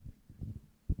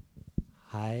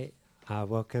Hi,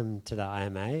 welcome to the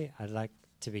IMA. I'd like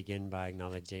to begin by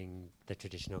acknowledging the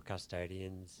traditional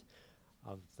custodians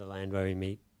of the land where we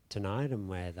meet tonight and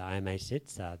where the IMA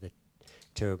sits, the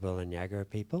Turrbal and Yagara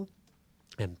people,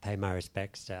 and pay my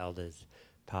respects to elders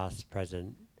past,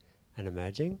 present and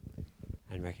emerging,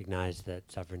 and recognise that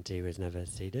sovereignty was never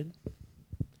ceded.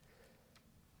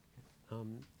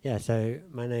 So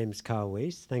my name's Carl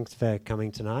Weiss. Thanks for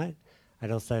coming tonight. I'd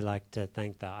also like to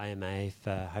thank the IMA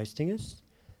for hosting us.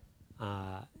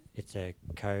 It's a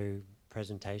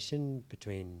co-presentation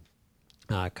between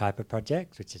Kuiper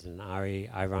Project, which is an RE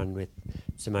I run with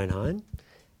Simone Hein,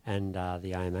 and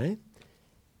the IMA.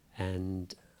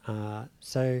 And I'm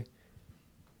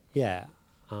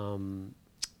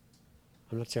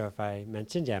not sure if I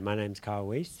mentioned, my name's Carl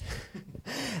Weiss.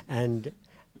 And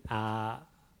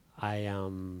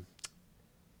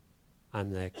I'm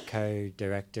the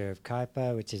co-director of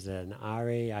Kuiper, which is an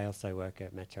RE. I also work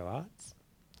at Metro Arts,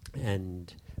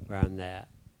 and where I'm the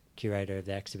curator of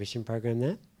the exhibition program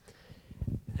there.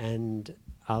 And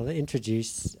I'll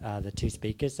introduce the two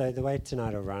speakers. So the way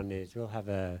tonight will run is we'll have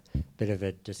a bit of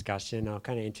a discussion. I'll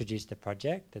kind of introduce the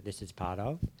project that this is part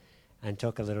of and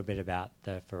talk a little bit about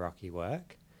the Farocki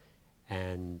work.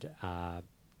 And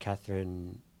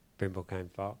Catherine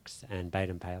Brimblecombe-Fox and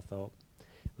Baden Palethorpe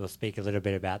will speak a little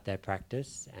bit about their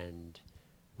practice, and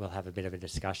we'll have a bit of a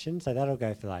discussion. So that'll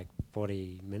go for like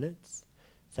 40 minutes,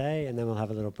 say, and then we'll have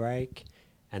a little break,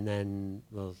 and then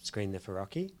we'll screen the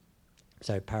Farocki.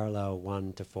 So parallel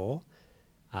 1 to 4.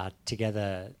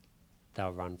 Together,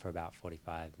 they'll run for about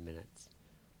 45 minutes.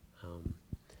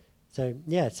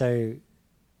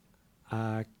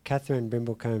 Catherine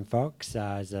Brimblecombe-Fox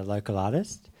is a local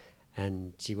artist,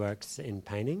 and she works in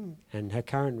painting, and her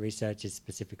current research is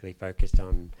specifically focused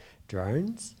on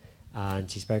drones,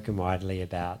 and she's spoken widely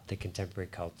about the contemporary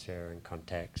culture and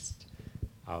context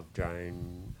of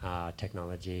drone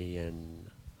technology and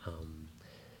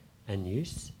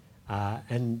use.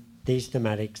 And these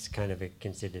thematics kind of are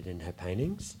considered in her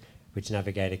paintings, which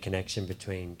navigate a connection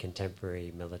between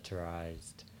contemporary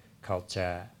militarized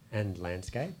culture and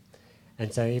landscape.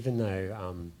 And so even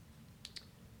though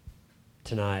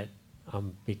tonight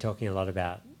I'll be talking a lot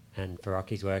about, and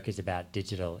Farocki's work is about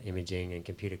digital imaging and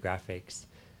computer graphics,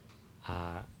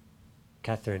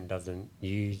 Catherine doesn't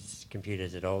use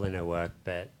computers at all in her work,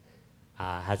 but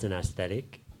has an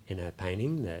aesthetic in her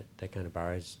painting that kind of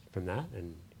borrows from that,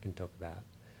 and can talk about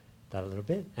that a little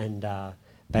bit. And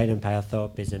Baden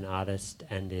Palethorpe is an artist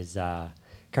and is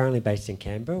currently based in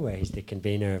Canberra, where he's the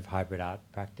convener of hybrid art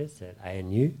practice at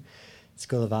ANU,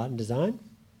 School of Art and Design.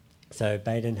 So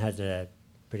Baden has a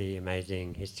pretty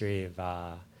amazing history of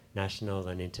national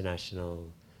and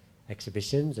international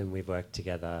exhibitions, and we've worked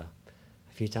together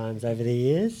a few times over the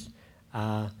years.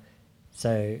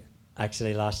 So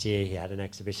actually last year he had an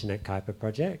exhibition at Kuiper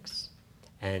Projects,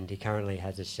 and he currently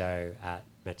has a show at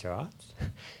Metro Arts,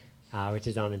 which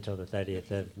is on until the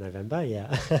 30th of November,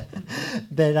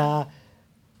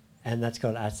 and that's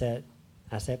called Asset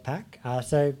Pack.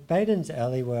 So Baden's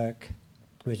early work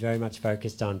was very much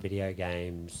focused on video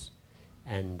games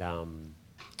and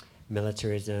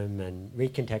militarism and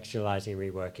recontextualizing,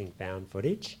 reworking found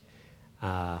footage.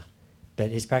 But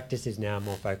his practice is now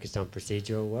more focused on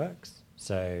procedural works,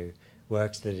 so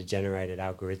works that are generated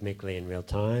algorithmically in real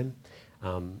time,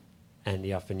 and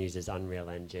he often uses Unreal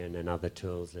Engine and other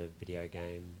tools of video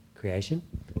game creation.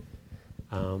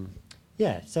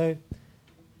 So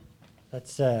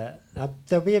that's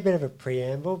there'll be a bit of a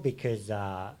preamble because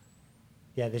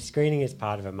the screening is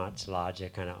part of a much larger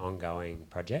kind of ongoing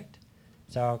project.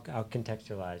 So I'll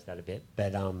contextualize that a bit.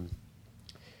 But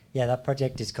that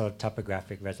project is called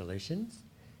Topographic Resolutions.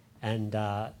 And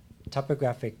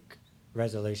Topographic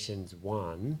Resolutions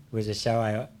 1 was a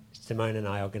show Simone and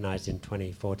I organised in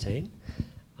 2014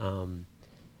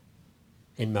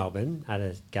 in Melbourne at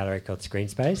a gallery called Screen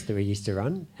Space that we used to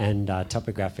run. And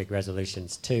Topographic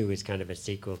Resolutions 2 is kind of a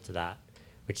sequel to that,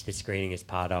 which the screening is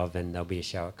part of, and there'll be a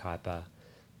show at Kuiper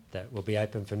that will be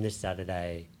open from this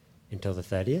Saturday until the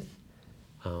 30th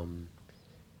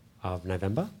of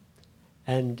November.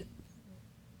 And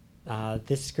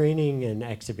this screening and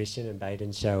exhibition and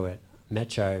Baden show at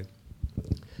Metro,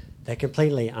 they're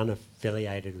completely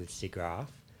unaffiliated with SIGGRAPH,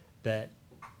 but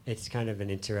it's kind of an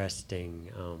interesting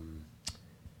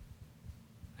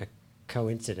a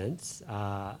coincidence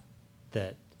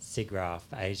that SIGGRAPH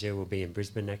Asia will be in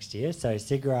Brisbane next year. So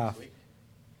SIGGRAPH...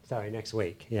 next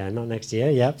week. Yeah, not next year.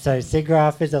 Yep. So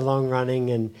SIGGRAPH is a long-running,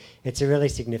 and it's a really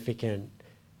significant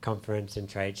conference and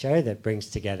trade show that brings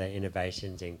together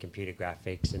innovations in computer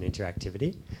graphics and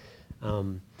interactivity.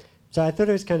 So I thought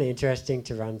it was kind of interesting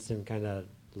to run some kind of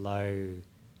low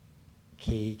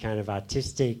key kind of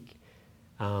artistic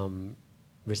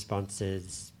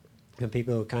responses from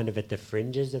people who are kind of at the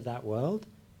fringes of that world.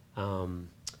 Although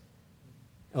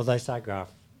SciGraph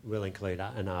will include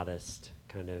an artist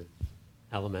kind of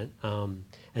element. And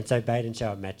so Bait and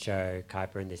Show at Metro,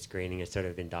 Kuiper and this screening are sort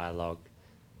of in dialogue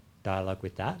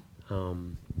with that.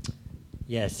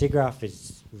 SIGGRAPH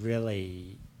is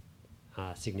really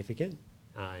significant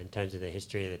in terms of the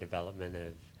history of the development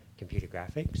of computer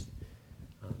graphics.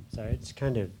 So it's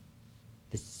kind of,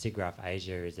 this SIGGRAPH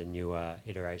Asia is a newer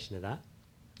iteration of that,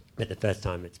 but the first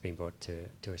time it's been brought to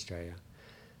Australia.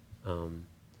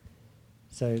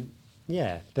 So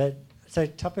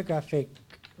Topographic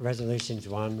Resolutions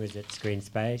 1 was at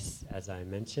Screenspace, as I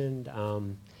mentioned,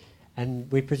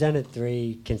 and we presented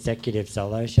 3 consecutive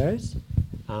solo shows.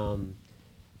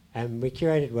 And we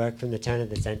curated work from the turn of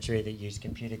the century that used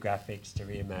computer graphics to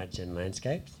reimagine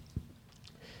landscapes.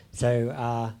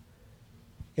 So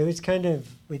it was kind of,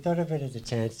 we thought of it as a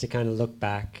chance to kind of look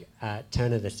back at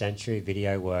turn of the century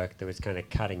video work that was kind of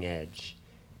cutting edge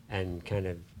and kind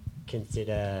of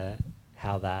consider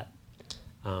how that,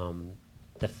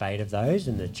 the fate of those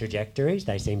and the trajectories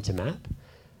they seem to map.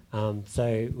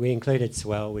 So we included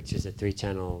Swell, which is a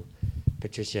 3-channel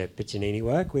Patricia Piccinini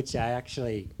work, which I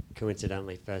actually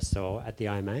coincidentally first saw at the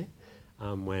IMA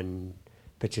when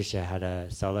Patricia had a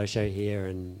solo show here,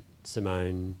 and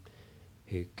Simone,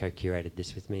 who co-curated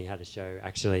this with me, had a show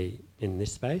actually in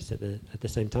this space at the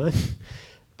same time.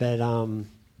 But so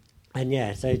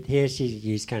here she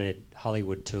used kind of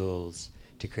Hollywood tools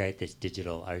to create this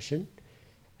digital ocean,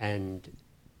 and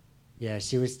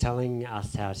she was telling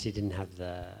us how she didn't have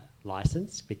the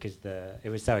license because it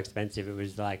was so expensive. It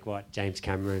was like what James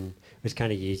Cameron was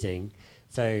kind of using.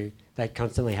 So they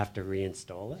constantly have to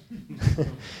reinstall it.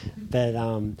 but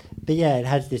it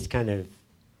has this kind of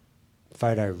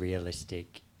photorealistic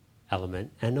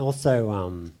element. And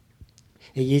also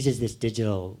it uses this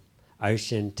digital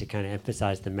ocean to kind of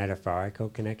emphasize the metaphorical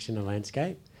connection of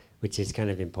landscape, which is kind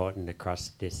of important across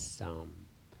this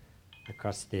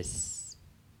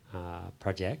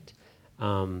project.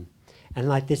 And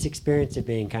like this experience of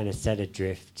being kind of set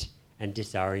adrift and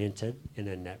disoriented in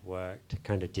a networked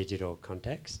kind of digital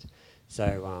context.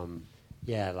 So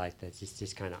like there's just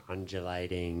this kind of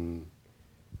undulating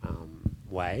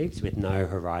waves with no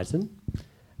horizon.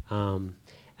 And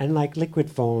like liquid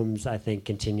forms, I think,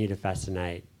 continue to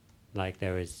fascinate. Like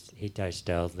there was Hito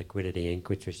Sterl's Liquidity Ink,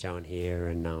 which was shown here,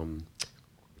 and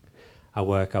a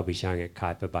work I'll be showing at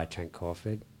Kuiper by Trent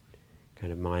Crawford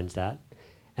kind of mines that.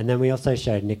 And then we also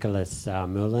showed Nicolas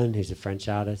Moulin, who's a French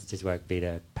artist, his work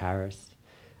Vita Paris,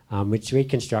 which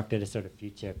reconstructed a sort of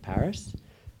future Paris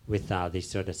with these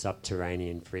sort of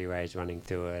subterranean freeways running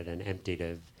through it and emptied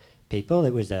of people.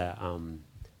 It was a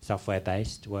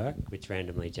software-based work which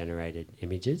randomly generated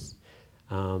images.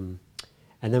 And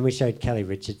then we showed Kelly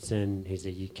Richardson, who's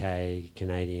a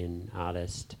UK-Canadian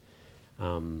artist,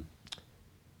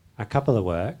 a couple of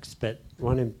works, but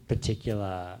one in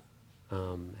particular,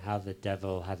 how the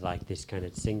devil had like this kind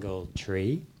of single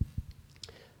tree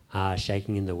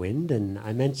shaking in the wind. And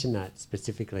I mention that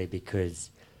specifically because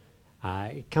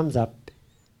it comes up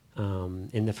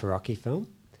in the Farocki film,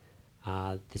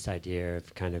 this idea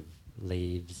of kind of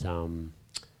leaves,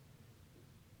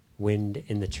 wind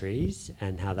in the trees,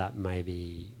 and how that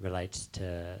maybe relates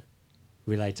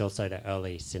also to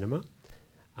early cinema,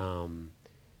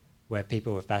 where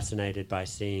people were fascinated by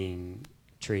seeing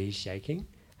trees shaking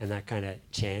and that kind of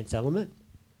chance element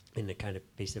in the kind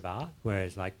of piece of art,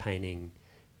 whereas like painting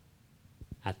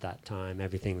at that time,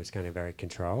 everything was kind of very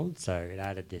controlled. So it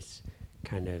added this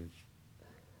kind of,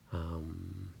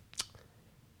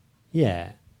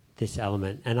 this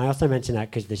element. And I also mention that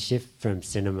because the shift from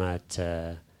cinema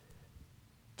to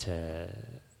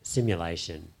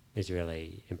simulation is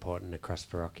really important across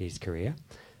Farocki's career.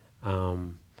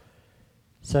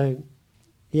 So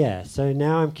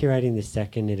now I'm curating the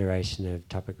second iteration of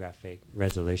Topographic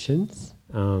Resolutions.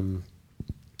 And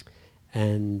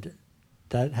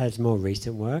that has more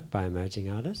recent work by emerging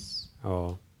artists,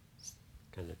 or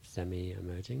kind of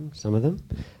semi-emerging, some of them.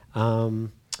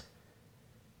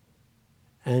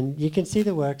 And you can see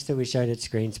the works that we showed at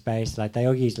Screenspace, like they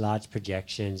all use large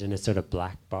projections and a sort of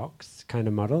black box kind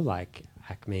of model, like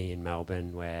Acme in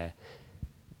Melbourne, where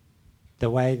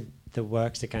the way the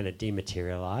works are kind of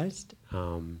dematerialized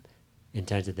in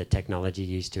terms of the technology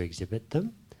used to exhibit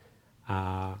them.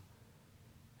 And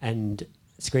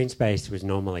Screenspace was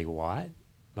normally white,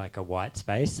 like a white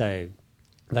space, so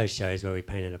those shows where we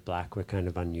painted it black were kind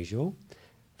of unusual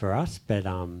for us, but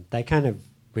they kind of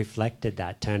reflected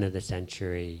that turn of the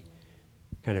century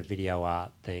kind of video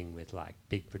art thing with like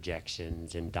big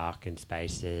projections and darkened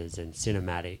spaces and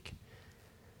cinematic.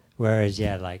 Whereas,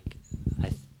 yeah, like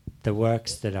the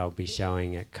works that I'll be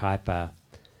showing at Kuiper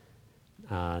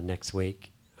next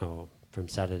week or from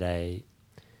Saturday,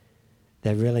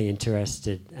 they're really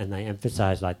interested and they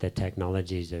emphasize like the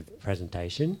technologies of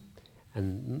presentation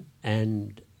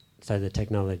and so the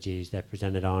technologies they're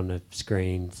presented on of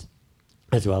screens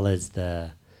as well as the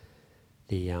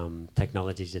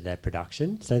technologies of their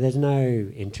production. So there's no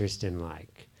interest in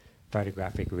like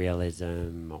photographic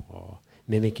realism or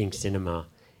mimicking cinema.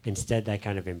 Instead, they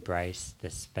kind of embrace the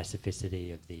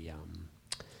specificity of the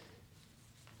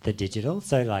digital.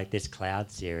 So like this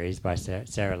Cloud series by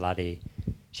Sarah Luddy,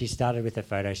 she started with a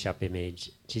Photoshop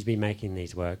image. She's been making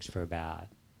these works for about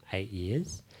 8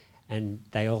 years, and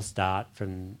they all start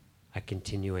from a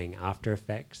continuing After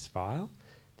Effects file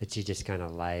that she just kind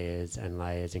of layers and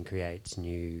layers and creates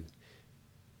new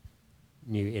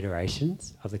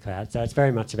iterations of the Cloud. So it's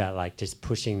very much about like just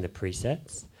pushing the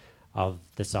presets of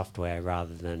the software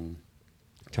rather than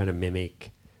trying to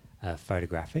mimic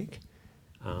photographic.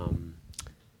 And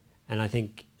I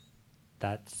think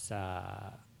that's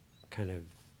kind of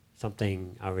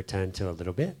something I'll return to a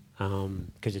little bit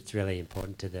because it's really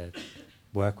important to the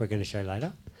work we're going to show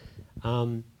later.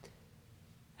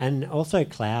 And also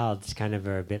clouds kind of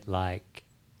are a bit like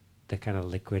the kind of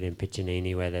liquid in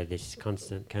Piccinini where they're this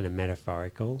constant kind of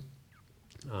metaphorical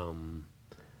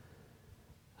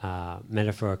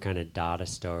metaphor kind of data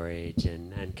storage,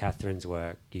 and Catherine's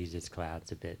work uses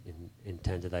clouds a bit in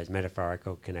terms of those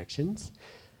metaphorical connections.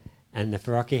 And the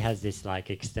Farocchi has this like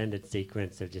extended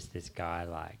sequence of just this guy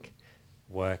like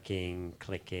working,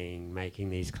 clicking, making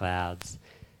these clouds,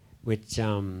 which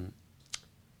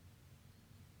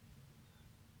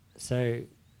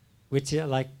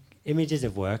like images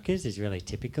of workers is really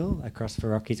typical across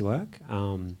Farocchi's work.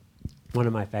 One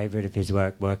of my favourite of his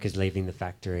workers leaving the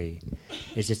factory,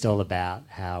 is just all about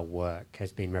how work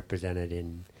has been represented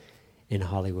in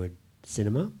Hollywood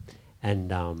cinema.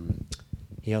 And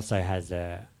he also has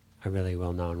a really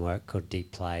well-known work called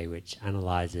Deep Play, which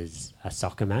analyses a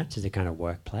soccer match as a kind of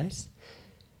workplace,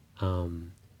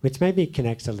 which maybe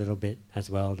connects a little bit as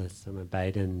well to some of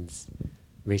Baden's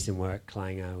recent work,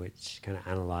 Klanger, which kind of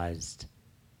analysed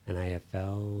an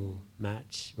AFL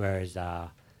match, whereas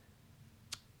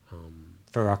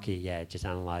Farocchi, just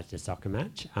analysed a soccer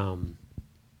match.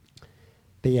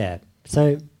 But yeah,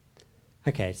 so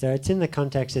it's in the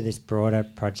context of this broader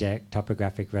project,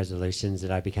 topographic resolutions,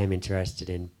 that I became interested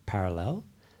in Parallel,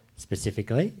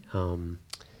 specifically.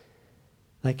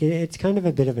 It's kind of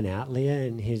a bit of an outlier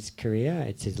in his career.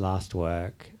 It's his last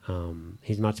work.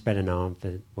 He's much better known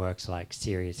for works like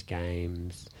Serious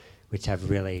Games, which have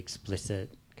really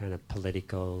explicit kind of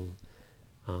political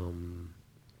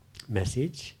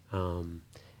message,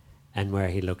 and where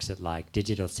he looks at like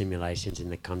digital simulations in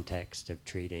the context of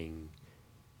treating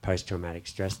post-traumatic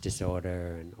stress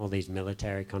disorder and all these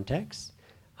military contexts.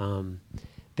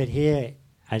 But here,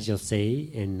 as you'll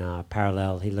see in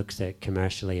Parallel, he looks at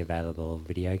commercially available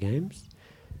video games.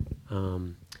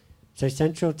 So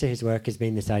central to his work has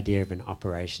been this idea of an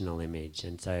operational image.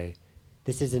 And so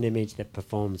this is an image that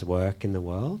performs work in the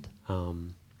world.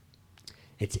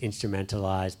 It's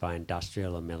instrumentalized by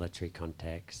industrial or military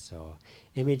contexts, or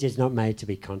images not made to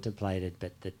be contemplated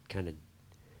but that kind of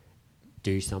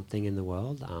do something in the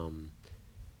world,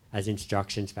 as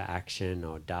instructions for action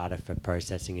or data for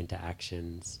processing into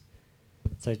actions.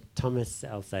 So Thomas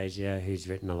Alsager, who's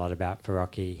written a lot about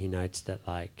Farocchi, he notes that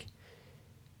like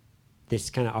this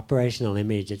kind of operational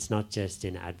image, it's not just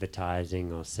in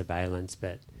advertising or surveillance,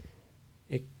 but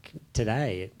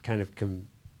today it kind of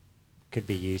could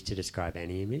be used to describe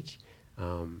any image.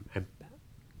 And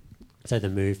so the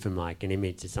move from like an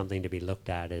image is something to be looked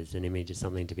at as an image is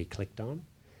something to be clicked on,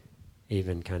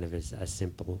 even kind of as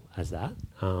simple as that.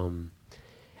 And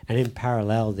in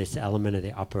Parallel, this element of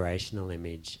the operational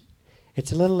image,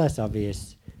 it's a little less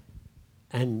obvious,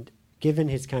 and given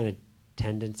his kind of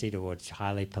tendency towards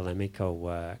highly polemical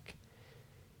work,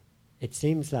 it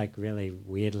seems like really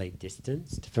weirdly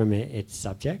distanced from its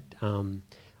subject.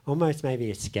 Almost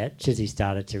maybe a sketch as he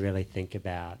started to really think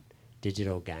about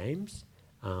digital games.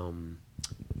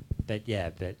 But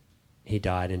he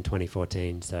died in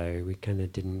 2014, so we kind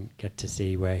of didn't get to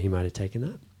see where he might have taken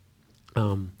that.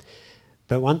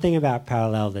 But one thing about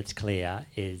Parallel that's clear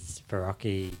is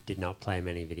Farocchi did not play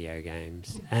many video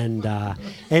games. And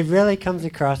it really comes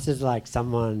across as like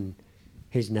someone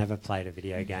who's never played a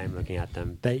video game looking at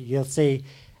them. But you'll see,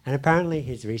 and apparently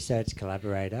his research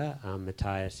collaborator,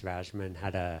 Matthias Rajman,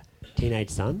 had a teenage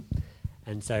son.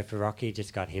 And so Farocchi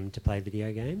just got him to play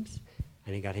video games.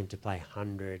 and he got him to play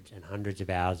hundreds and hundreds of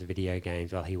hours of video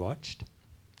games while he watched.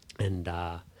 And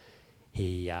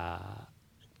he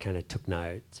kind of took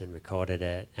notes and recorded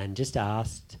it and just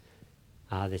asked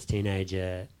this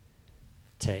teenager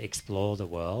to explore the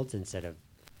world instead of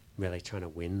really trying to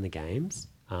win the games.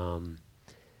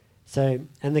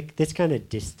 This kind of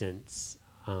distance,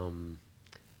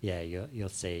 you'll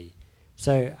see.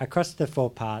 So across the 4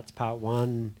 parts, part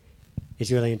 1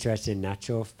 is really interested in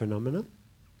natural phenomena,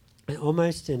 and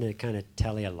almost in a kind of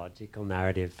teleological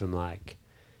narrative from like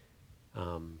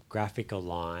graphical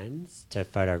lines to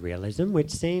photorealism,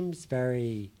 which seems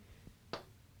very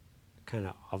kind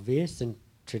of obvious and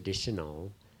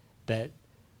traditional, but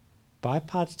by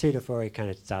parts 2 to 4 it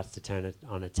kind of starts to turn it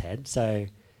on its head. So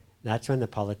that's when the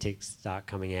politics start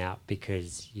coming out,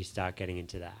 because you start getting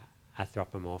into the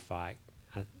anthropomorphic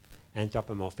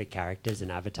characters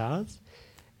and avatars,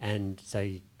 and so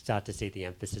you start to see the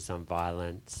emphasis on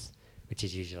violence, which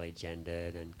is usually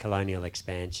gendered, and colonial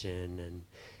expansion,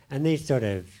 and these sort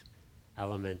of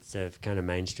elements of kind of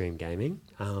mainstream gaming.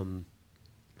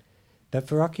 But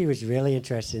Farocki was really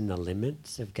interested in the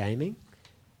limits of gaming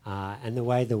and the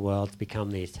way the world's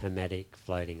become these hermetic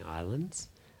floating islands,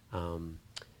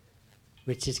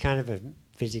 which is kind of a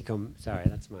physical... Sorry,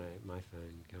 that's my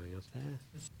phone going off there.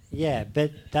 Yeah,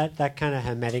 but that kind of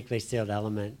hermetically sealed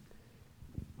element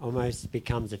almost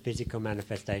becomes a physical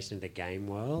manifestation of the game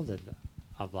world,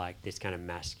 of like this kind of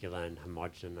masculine,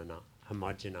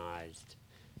 homogenized,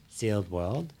 sealed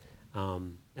world.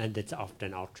 And it's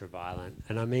often ultra-violent.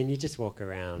 And I mean, you just walk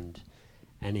around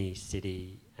any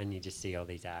city and you just see all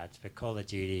these ads for Call of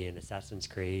Duty and Assassin's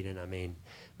Creed. And I mean,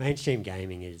 mainstream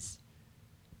gaming is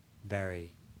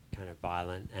very kind of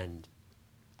violent, and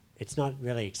it's not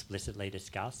really explicitly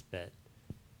discussed, but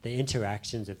the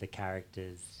interactions of the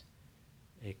characters,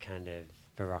 it kind of,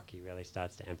 Farocki really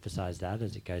starts to emphasize that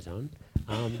as it goes on.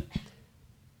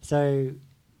 So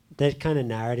the kind of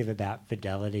narrative about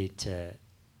fidelity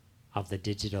of the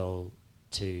digital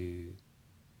to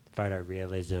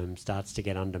photorealism starts to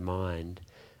get undermined,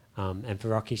 and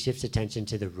Farocki shifts attention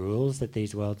to the rules that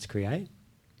these worlds create.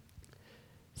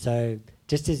 So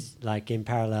just as like in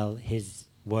parallel his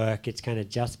work, it's kind of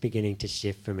just beginning to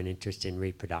shift from an interest in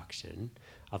reproduction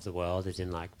of the world, as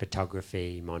in like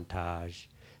photography, montage,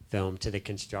 film, to the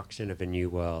construction of a new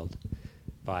world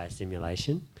via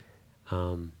simulation,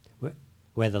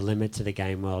 where the limits of the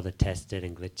game world are tested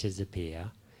and glitches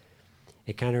appear.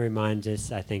 It kind of reminds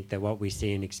us, I think, that what we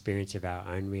see and experience of our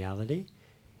own reality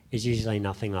is usually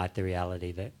nothing like the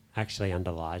reality that actually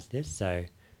underlies this. So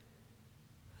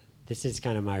this is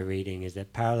kind of my reading, is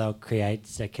that Parallel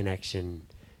creates a connection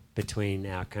between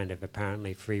our kind of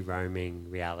apparently free-roaming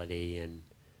reality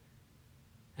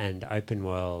and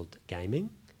open-world gaming.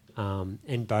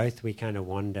 In both, we kind of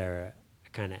wander a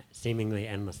kind of seemingly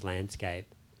endless landscape,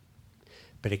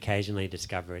 but occasionally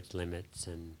discover its limits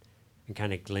and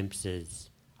kind of glimpses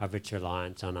of its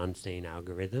reliance on unseen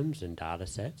algorithms and data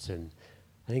sets. And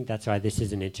I think that's why this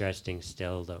is an interesting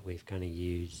still that we've kind of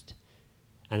used.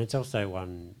 And it's also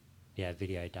one,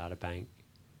 video data bank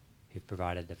who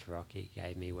provided the Farocki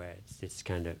gave me, where it's this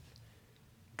kind of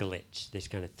glitch, this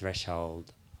kind of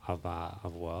threshold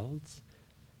of worlds.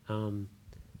 So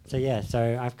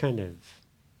I've kind of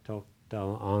talked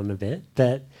on a bit,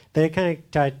 but it kind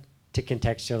of tried to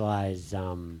contextualize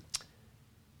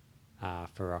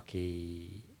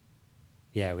Farocki,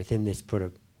 within this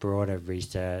broader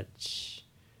research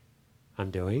I'm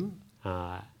doing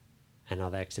and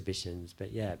other exhibitions.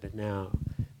 But now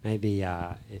maybe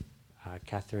if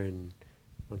Catherine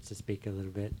wants to speak a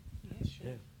little bit. Yeah,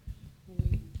 sure.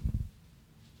 Yeah.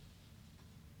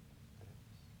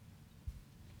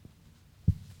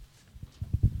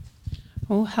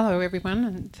 Well, hello everyone,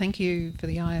 and thank you for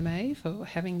the IMA for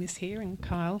having this here, and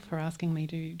Kyle for asking me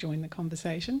to join the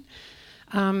conversation.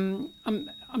 I'm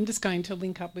just going to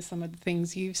link up with some of the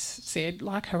things you've said.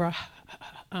 Like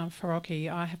Farocki,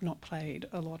 I have not played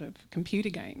a lot of computer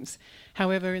games.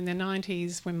 However, in the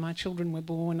 90s, when my children were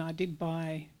born, I did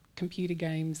buy computer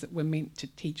games that were meant to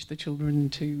teach the children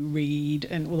to read,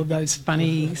 and all of those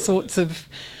funny sorts of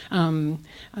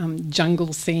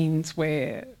jungle scenes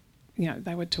where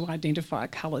they were to identify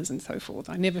colours and so forth.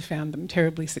 I never found them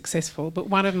terribly successful, but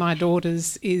one of my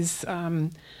daughters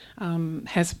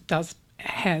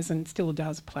has and still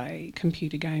does play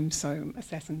computer games, so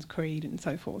Assassin's Creed and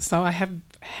so forth. So I have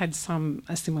had some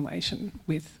assimilation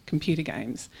with computer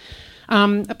games.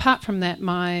 Apart from that,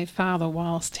 my father,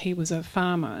 whilst he was a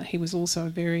farmer, he was also a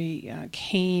very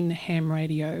keen ham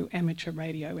radio, amateur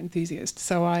radio enthusiast.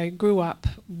 So I grew up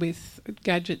with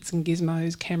gadgets and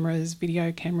gizmos, cameras,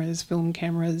 video cameras, film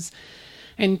cameras,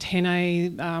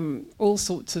 antennae, all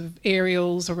sorts of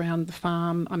aerials around the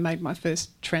farm. I made my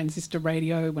first transistor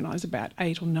radio when I was about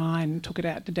 8 or 9, took it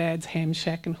out to Dad's ham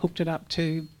shack and hooked it up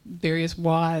to various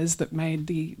wires that made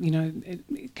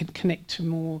it could connect to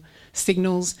more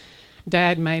signals.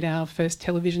 Dad made our first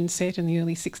television set in the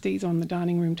early 60s on the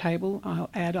dining room table.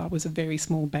 I'll add I was a very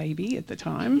small baby at the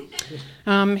time.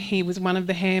 He was one of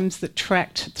the hams that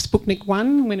tracked Sputnik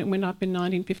 1 when it went up in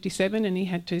 1957, and he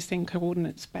had to send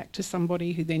coordinates back to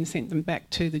somebody who then sent them back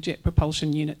to the Jet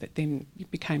Propulsion Unit that then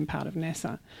became part of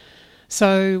NASA.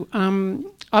 So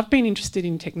I've been interested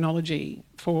in technology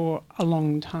for a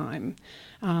long time.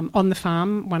 On the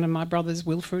farm, one of my brothers,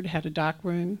 Wilfred, had a dark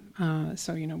room.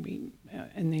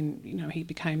 And then he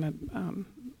became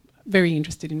very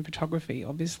interested in photography,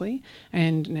 obviously,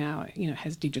 and now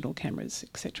has digital cameras,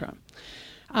 etc.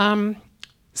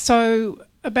 So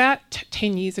about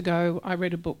 10 years ago, I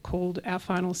read a book called Our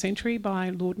Final Century by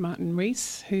Lord Martin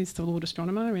Rees, who's the Lord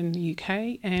Astronomer in the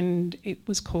UK, and it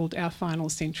was called Our Final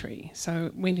Century. So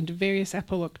it went into various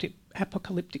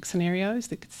apocalyptic scenarios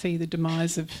that could see the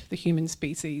demise of the human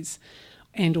species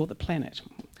and or the planet.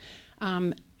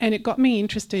 And it got me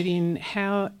interested in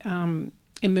how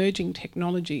emerging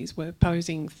technologies were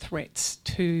posing threats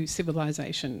to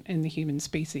civilization and the human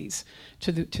species,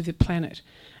 to the planet.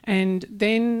 And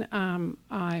then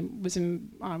I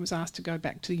was asked to go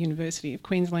back to the University of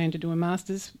Queensland to do a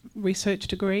master's research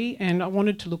degree, and I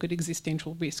wanted to look at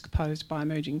existential risk posed by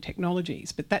emerging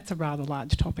technologies, but that's a rather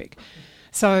large topic.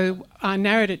 So I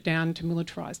narrowed it down to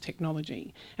militarised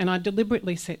technology, and I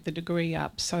deliberately set the degree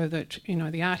up so that,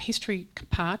 the art history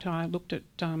part, I looked at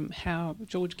how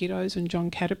George Giddos and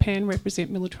John Catapan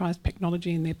represent militarised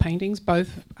technology in their paintings.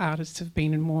 Both artists have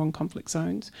been in war and conflict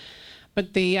zones.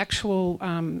 But the actual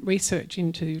research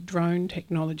into drone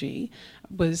technology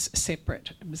was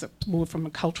separate. It was more from a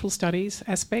cultural studies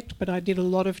aspect, but I did a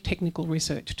lot of technical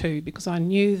research too, because I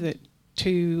knew that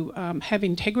to have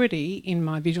integrity in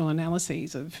my visual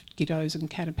analyses of Giddos and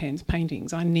Catapan's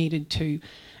paintings, I needed to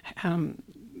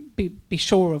be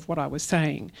sure of what I was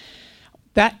saying.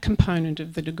 That component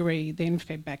of the degree then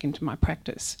fed back into my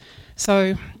practice.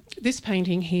 So this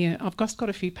painting here, I've just got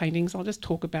a few paintings. I'll just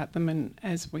talk about them, and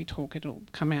as we talk, it'll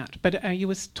come out. But you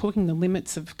were talking the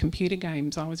limits of computer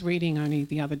games. I was reading only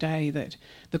the other day that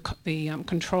the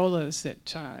controllers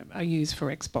that are used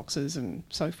for Xboxes and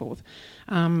so forth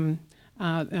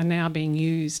are now being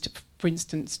used, for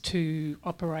instance, to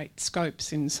operate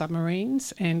scopes in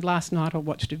submarines. And last night I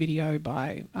watched a video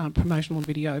promotional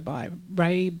video by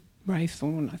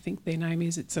Raytheon, I think their name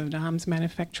is. It's an arms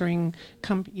manufacturing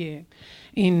company,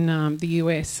 in the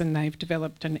US, and they've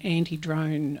developed an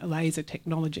anti-drone laser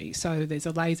technology. So there's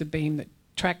a laser beam that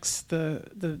tracks the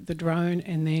drone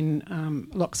and then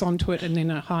locks onto it, and then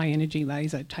a high-energy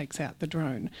laser takes out the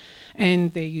drone.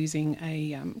 And they're using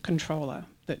a controller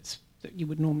that you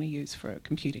would normally use for a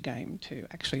computer game to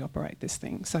actually operate this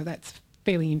thing. So that's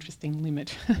fairly interesting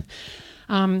limit.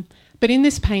 But in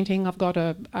this painting, I've got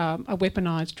a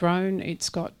weaponised drone. It's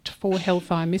got 4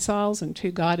 Hellfire missiles and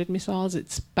 2 guided missiles.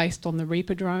 It's based on the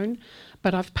Reaper drone.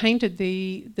 But I've painted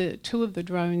the 2 of the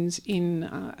drones in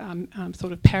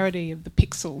sort of parody of the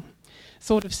Pixel,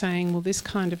 sort of saying, well, this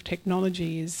kind of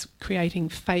technology is creating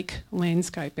fake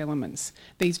landscape elements.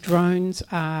 These drones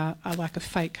are like a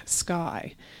fake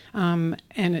sky. And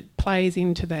it plays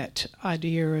into that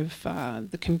idea of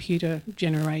the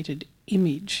computer-generated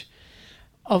image,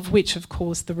 of which, of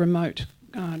course, the remote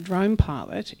drone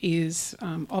pilot is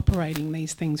operating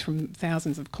these things from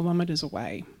thousands of kilometres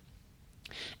away.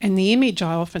 And the image,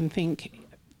 I often think,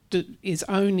 is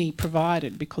only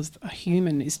provided because a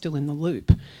human is still in the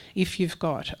loop. If you've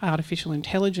got artificial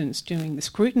intelligence doing the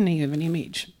scrutiny of an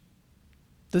image,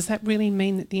 does that really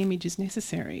mean that the image is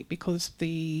necessary? Because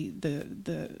the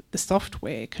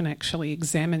software can actually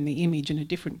examine the image in a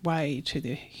different way to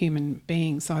the human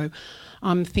being. So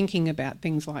I'm thinking about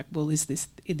things like, well, is this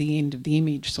the end of the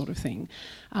image sort of thing?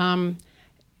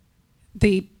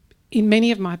 In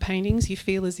many of my paintings, you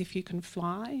feel as if you can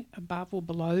fly above or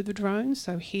below the drone.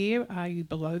 So here, are you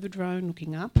below the drone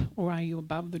looking up, or are you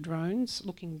above the drones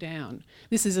looking down?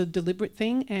 This is a deliberate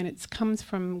thing, and it comes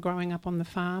from growing up on the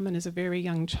farm and as a very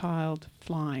young child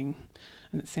flying.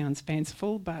 And it sounds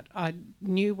fanciful, but I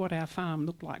knew what our farm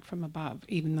looked like from above,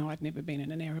 even though I'd never been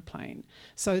in an aeroplane.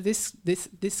 So this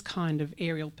kind of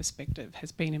aerial perspective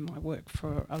has been in my work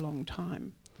for a long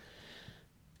time.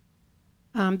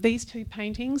 These 2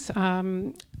 paintings,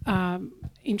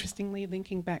 interestingly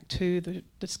linking back to the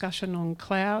discussion on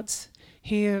clouds.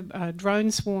 Here,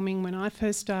 drone swarming. When I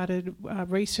first started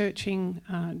researching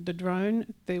the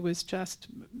drone, there was just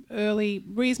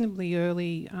reasonably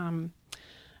early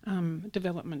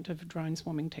development of drone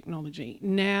swarming technology.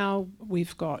 Now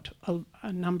we've got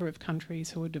a number of countries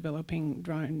who are developing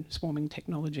drone swarming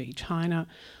technology. China,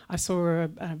 I saw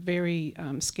a very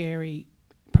scary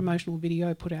promotional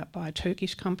video put out by a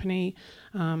Turkish company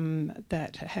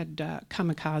that had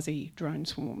kamikaze drone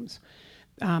swarms.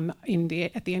 At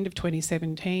the end of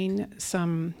 2017,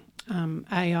 some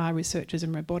AI researchers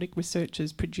and robotic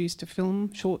researchers produced a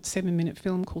film, short 7-minute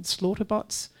film called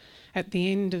Slaughterbots. At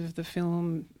the end of the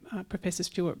film, Professor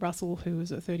Stuart Russell, who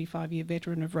is a 35-year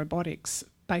veteran of robotics,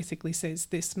 basically says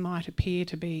this might appear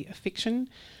to be a fiction,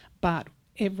 but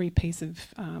every piece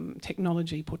of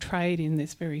technology portrayed in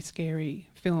this very scary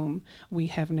film we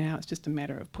have now. It's just a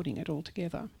matter of putting it all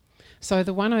together. So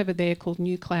the one over there called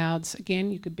New Clouds,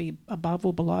 again, you could be above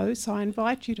or below, so I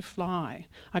invite you to fly.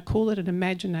 I call it an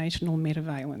imaginational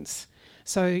metavalence.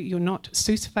 So you're not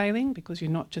sousveiling because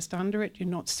you're not just under it, you're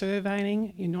not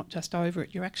surveying, you're not just over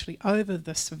it, you're actually over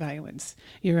the surveillance.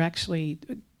 You're actually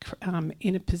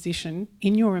in a position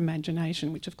in your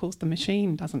imagination, which of course the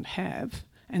machine doesn't have,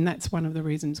 and that's one of the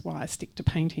reasons why I stick to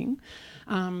painting.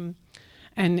 And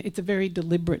it's a very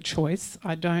deliberate choice.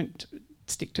 I don't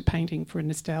stick to painting for a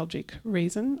nostalgic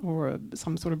reason or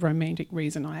some sort of romantic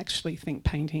reason. I actually think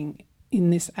painting in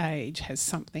this age has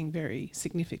something very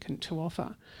significant to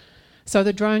offer. So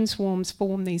the drone swarms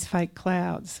form these fake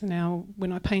clouds. Now,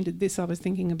 when I painted this, I was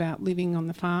thinking about living on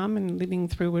the farm and living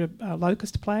through a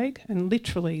locust plague, and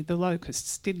literally the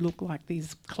locusts did look like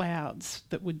these clouds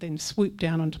that would then swoop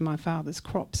down onto my father's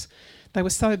crops. They were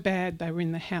so bad, they were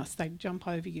in the house, they'd jump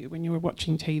over you when you were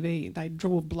watching TV, they'd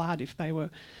draw blood if they were,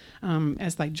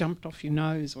 as they jumped off your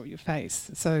nose or your face.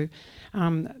 So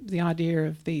the idea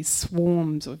of these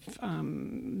swarms of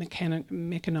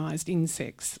mechanised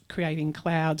insects creating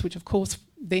clouds, which of course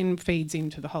then feeds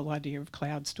into the whole idea of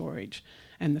cloud storage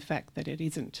and the fact that it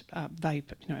isn't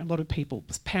vapor. You know, a lot of people,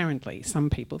 apparently, some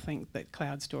people think that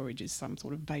cloud storage is some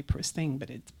sort of vaporous thing, but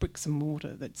it's bricks and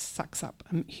mortar that sucks up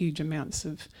huge amounts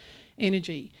of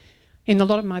energy. In a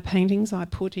lot of my paintings, I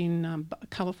put in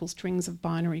colourful strings of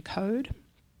binary code,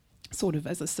 sort of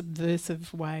as a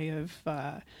subversive way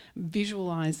of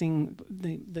visualising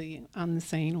the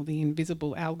unseen or the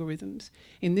invisible algorithms.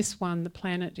 In this one, the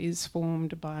planet is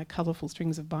formed by colourful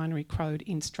strings of binary code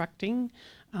instructing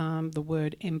the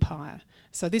word empire.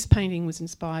 So this painting was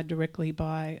inspired directly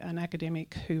by an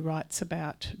academic who writes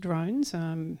about drones,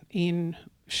 Ian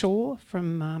Shaw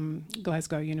from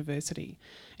Glasgow University,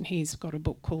 and he's got a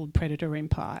book called Predator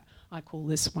Empire. I call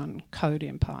this one Code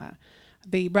Empire.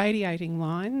 The radiating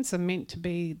lines are meant to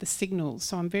be the signals,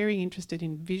 so I'm very interested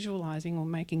in visualising or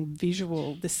making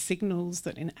visual the signals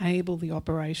that enable the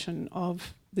operation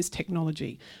of this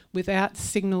technology. Without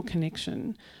signal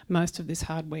connection, most of this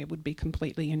hardware would be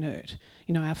completely inert.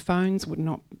 You know, our phones would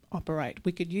not operate.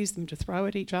 We could use them to throw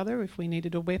at each other if we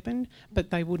needed a weapon, but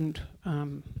they wouldn't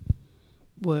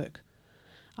work.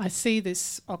 I see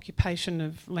this occupation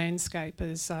of landscape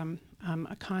as a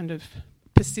kind of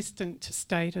persistent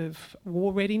state of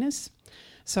war readiness,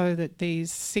 so that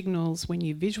these signals, when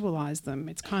you visualise them,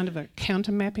 it's kind of a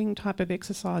counter-mapping type of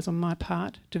exercise on my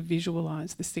part to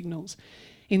visualise the signals.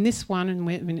 In this one,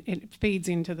 and it feeds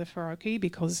into the Faroki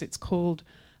because it's called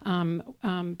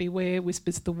Beware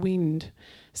Whispers the Wind.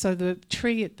 So the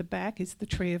tree at the back is the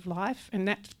tree of life, and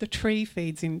the tree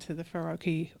feeds into the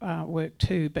Faroki work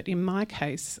too. But in my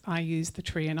case, I use the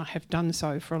tree, and I have done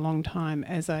so for a long time,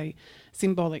 as a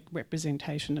symbolic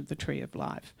representation of the tree of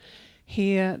life.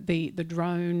 Here, the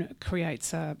drone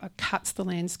creates cuts the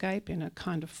landscape in a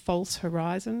kind of false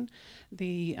horizon.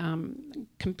 The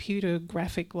computer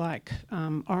graphic-like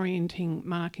orienting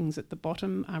markings at the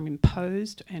bottom are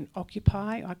imposed and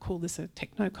occupy. I call this a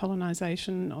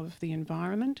techno-colonisation of the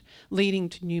environment, leading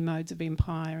to new modes of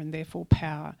empire and therefore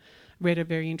power. Read a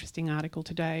very interesting article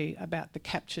today about the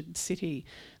captured city,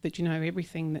 that, you know,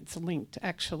 everything that's linked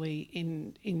actually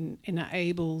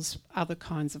enables other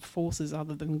kinds of forces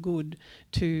other than good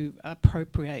to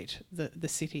appropriate the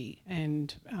city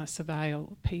and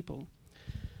surveil people.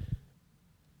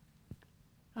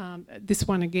 This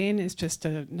one again is just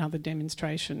another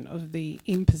demonstration of the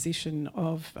imposition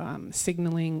of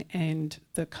signalling and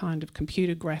the kind of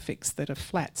computer graphics that are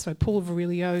flat. So Paul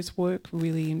Virilio's work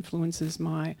really influences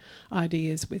my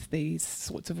ideas with these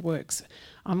sorts of works.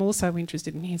 I'm also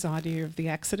interested in his idea of the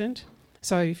accident.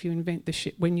 So if you invent the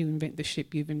ship, when you invent the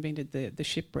ship, you've invented the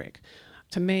shipwreck.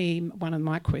 to me, one of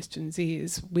my questions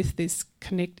is, with this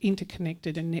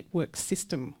interconnected and networked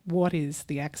system, what is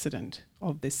the accident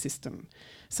of this system?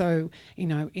 So,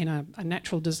 in a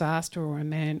natural disaster or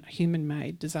a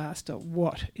human-made disaster,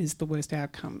 what is the worst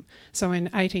outcome? So in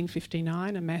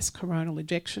 1859, a mass coronal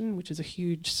ejection, which is a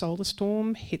huge solar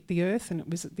storm, hit the Earth, and it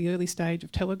was at the early stage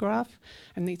of telegraph,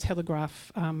 and the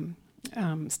telegraph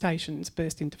stations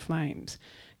burst into flames.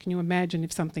 Can you imagine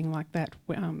if something like that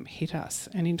hit us?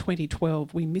 And in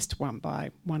 2012, we missed one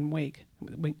by 1 week.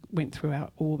 We went through our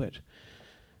orbit.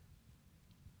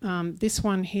 This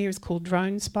one here is called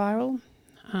Drone Spiral.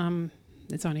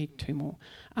 There's only 2 more.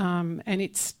 And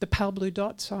it's the pale blue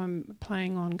dot. So I'm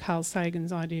playing on Carl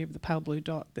Sagan's idea of the pale blue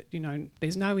dot, that,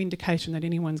 there's no indication that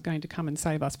anyone's going to come and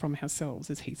save us from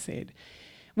ourselves, as he said.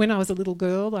 When I was a little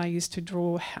girl, I used to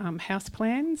draw house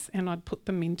plans, and I'd put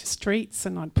them into streets,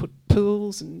 and I'd put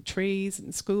pools and trees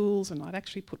and schools, and I'd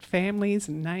actually put families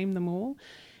and name them all.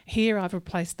 Here I've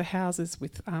replaced the houses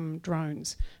with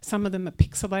drones. Some of them are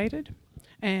pixelated,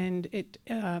 and it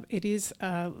is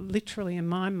literally, in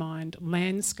my mind,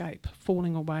 landscape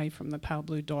falling away from the pale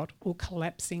blue dot or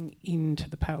collapsing into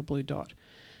the pale blue dot.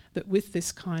 That with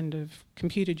this kind of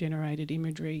computer-generated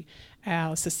imagery,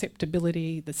 our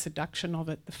susceptibility, the seduction of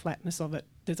it, the flatness of it,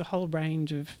 there's a whole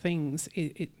range of things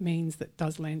it means that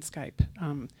does landscape,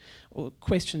 or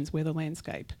questions whether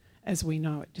landscape, as we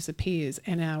know it, disappears,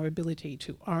 and our ability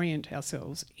to orient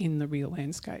ourselves in the real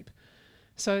landscape.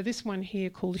 So this one here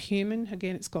called Human,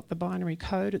 again, it's got the binary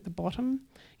code at the bottom.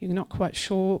 You're not quite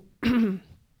sure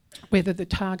whether the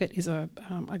target is a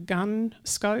gun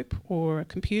scope or a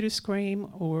computer screen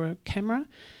or a camera.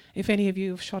 If any of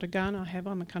you have shot a gun,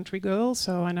 I'm a country girl,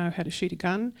 so I know how to shoot a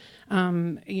gun.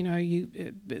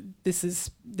 This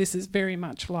is very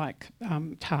much like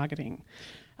targeting.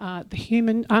 The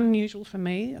Human, unusual for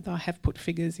me, I have put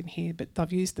figures in here, but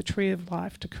I've used the Tree of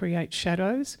Life to create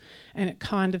shadows, and it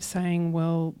kind of saying,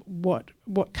 well, what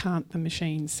can't the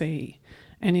machine see?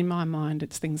 And in my mind,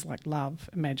 it's things like love,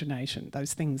 imagination,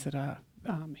 those things that are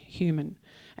human.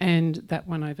 And that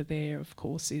one over there, of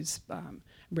course, is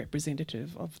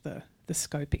representative of the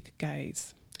scopic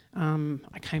gaze.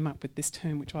 I came up with this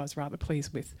term, which I was rather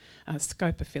pleased with,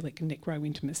 scopophilic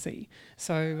necro-intimacy.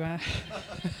 So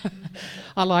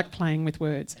I like playing with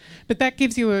words. But that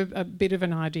gives you a bit of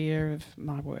an idea of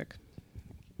my work.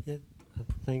 Yeah,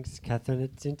 thanks, Catherine.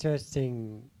 It's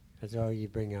interesting as well you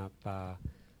bring up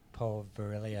Paul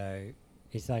Virilio.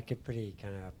 He's like a pretty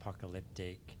kind of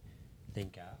apocalyptic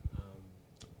thinker.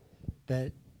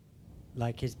 But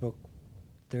like his book,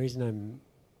 the reason I'm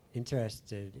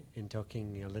interested in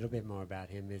talking a little bit more about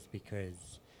him is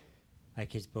because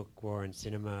like his book War and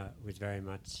Cinema was very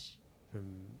much, from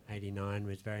 89,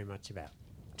 was very much about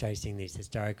tracing these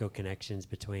historical connections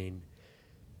between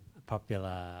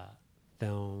popular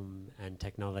film and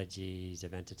technologies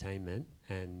of entertainment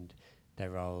and their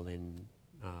role in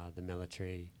the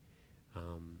military,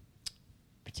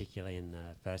 particularly in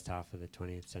the first half of the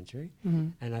 20th century. Mm-hmm.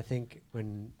 And I think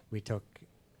when we talk,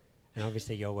 and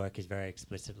obviously your work is very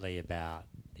explicitly about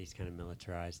these kind of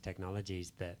militarized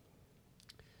technologies, but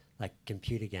like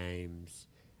computer games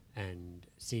and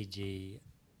CG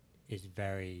is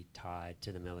very tied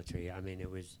to the military. I mean, it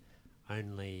was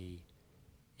only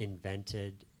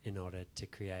invented in order to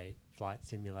create flight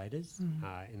simulators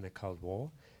in the Cold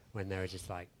War, when there was just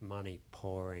like money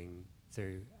pouring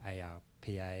through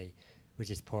ARPA, which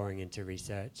is pouring into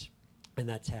research. And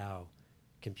that's how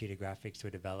computer graphics were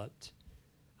developed.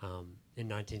 In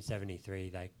 1973,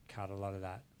 they cut a lot of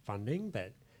that funding,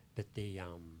 but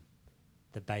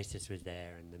the basis was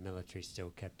there, and the military still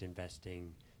kept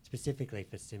investing specifically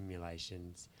for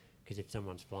simulations, because if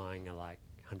someone's flying a like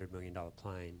 $100 million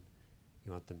plane,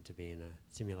 you want them to be in a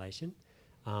simulation.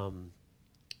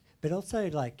 But also,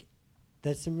 like,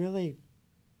 there's some really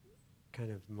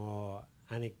kind of more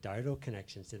anecdotal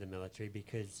connections to the military,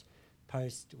 because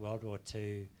post World War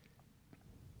II,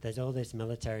 there's all this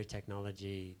military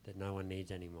technology that no one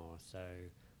needs anymore. So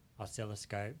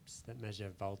oscilloscopes that measure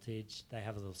voltage, they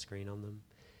have a little screen on them,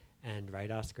 and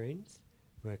radar screens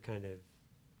were kind of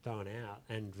thrown out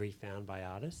and refound by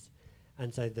artists.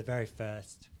 And so the very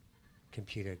first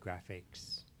computer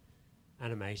graphics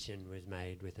animation was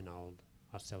made with an old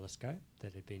oscilloscope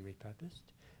that had been repurposed.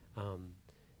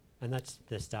 And that's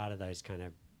the start of those kind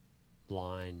of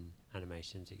line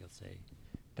animations that you'll see.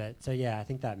 But so yeah, I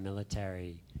think that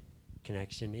military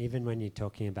connection, even when you're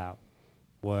talking about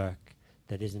work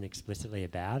that isn't explicitly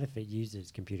about, if it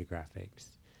uses computer graphics,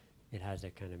 it has a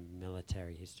kind of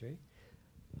military history.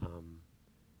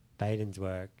 Baden's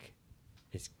work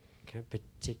is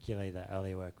particularly the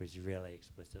earlier work was really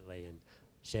explicitly, and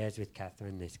shares with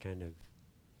Catherine this kind of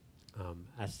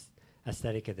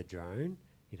aesthetic of the drone.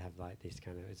 You'd have like this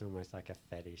kind of, it's almost like a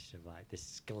fetish of like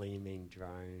this gleaming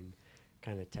drone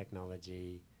kind of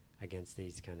technology against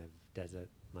these kind of desert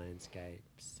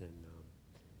landscapes,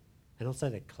 and also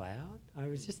the cloud. I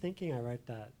was just thinking, I wrote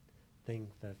that thing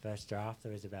for the first draft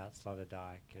that was about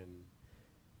Sloterdijk,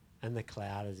 and the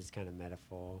cloud is this kind of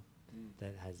metaphor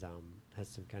that has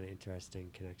some kind of interesting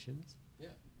connections. Yeah,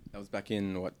 that was back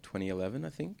in 2011, I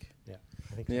think. Yeah,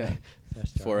 I think yeah.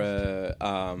 First draft.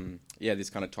 For this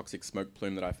kind of toxic smoke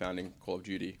plume that I found in Call of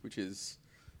Duty, which is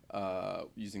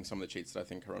using some of the cheats that I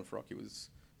think Harun Farokhi was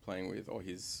playing with, or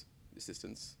his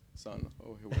assistant's son,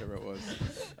 or whatever it was.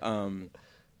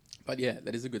 But yeah,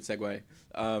 that is a good segue.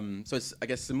 So it's, I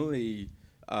guess similarly,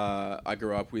 I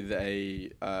grew up with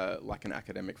an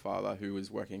academic father who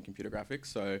was working in computer graphics.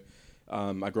 So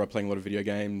I grew up playing a lot of video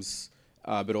games,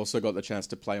 but also got the chance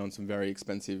to play on some very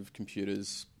expensive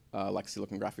computers, like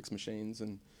Silicon Graphics machines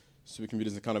and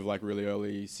supercomputers, and kind of like really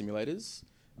early simulators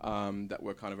that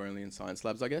were kind of only in science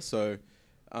labs, I guess. So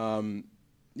I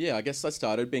guess I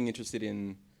started being interested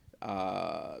in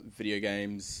video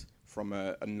games from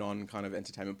a non kind of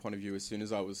entertainment point of view as soon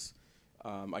as I was,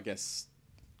 I guess,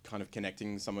 kind of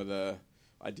connecting some of the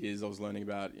ideas I was learning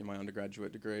about in my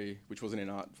undergraduate degree, which wasn't in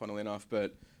art, funnily enough,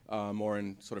 but more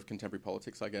in sort of contemporary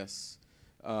politics, I guess.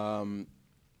 And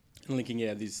linking,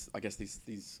 these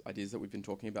ideas that we've been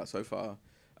talking about so far,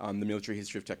 the military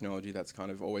history of technology, that's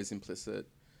kind of always implicit,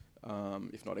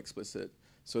 if not explicit.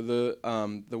 So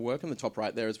the work on the top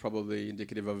right there is probably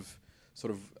indicative of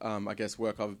sort of, I guess,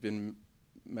 work I've been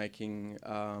making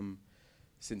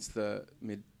since the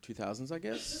mid-2000s, I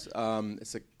guess.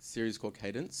 It's a series called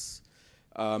Cadence.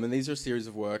 And these are a series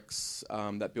of works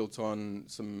that built on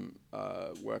some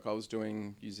work I was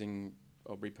doing using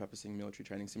or repurposing military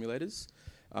training simulators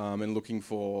and looking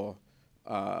for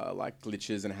like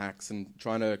glitches and hacks and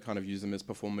trying to kind of use them as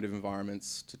performative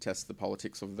environments to test the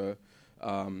politics of the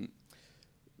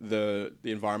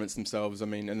environments themselves. I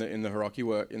mean, in the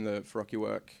Farokhi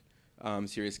work,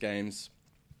 Serious Games,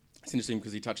 it's interesting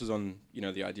because he touches on,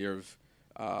 the idea of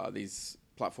these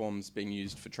platforms being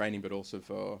used for training, but also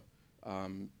for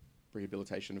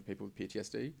rehabilitation of people with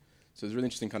PTSD. So there's a really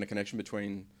interesting kind of connection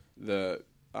between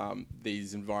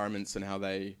these environments and how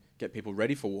they get people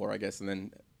ready for war, I guess, and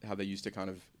then how they used to kind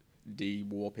of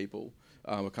de-war people,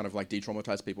 or kind of like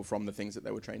de-traumatize people from the things that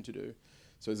they were trained to do.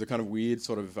 So there's a kind of weird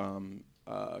sort of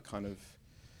kind of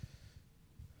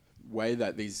way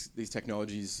that these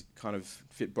technologies kind of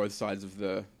fit both sides of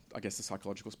the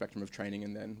psychological spectrum of training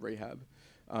and then rehab.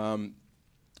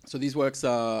 So these works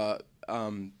are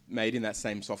made in that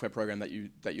same software program that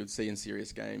you'd see in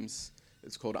Serious Games.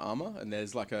 It's called Armour, and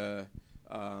there's like a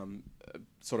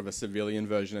sort of a civilian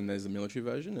version and there's a military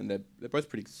version, and they're both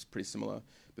pretty similar,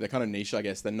 but they're kind of niche, I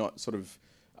guess. They're not sort of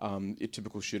your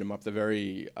typical shoot 'em up. They're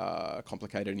very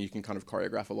complicated, and you can kind of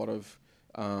choreograph a lot of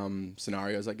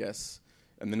scenarios, I guess.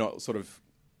 And they're not sort of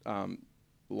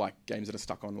like games that are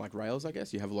stuck on like rails, I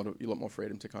guess. You have a lot more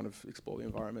freedom to kind of explore the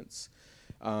environments.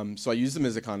 So I use them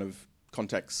as a kind of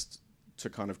context to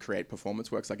kind of create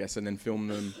performance works, I guess, and then film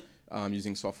them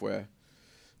using software.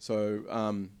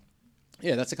 So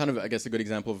that's a kind of, I guess, a good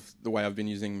example of the way I've been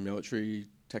using military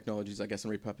technologies, I guess,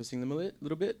 and repurposing them a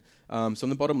little bit. So on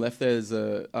the bottom left, there's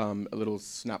a little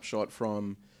snapshot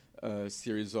from a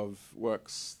series of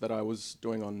works that I was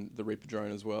doing on the Reaper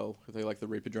drone as well. I think like the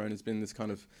Reaper drone has been this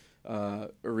kind of a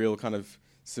real kind of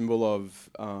symbol of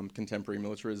contemporary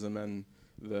militarism and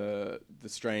the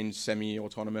strange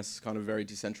semi-autonomous kind of very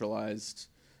decentralized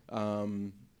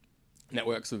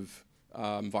networks of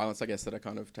violence, I guess, that are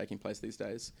kind of taking place these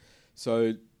days.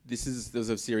 So there's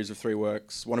a series of 3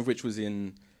 works, one of which was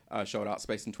in Show at Art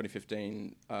Space in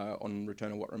 2015 on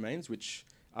Return of What Remains, which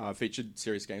featured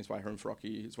Serious Games by Harun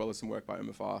Farokhi, as well as some work by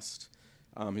Omar Fast,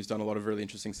 who's done a lot of really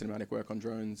interesting cinematic work on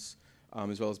drones,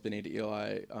 as well as Benita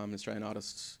Eli, an Australian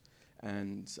artist,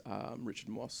 and Richard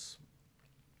Moss,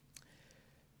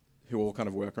 who all kind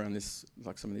of work around this,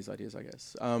 like some of these ideas, I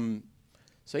guess.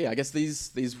 I guess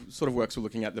these sort of works were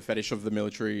looking at the fetish of the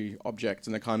military object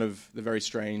and the very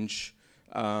strange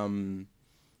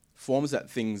forms that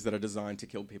things that are designed to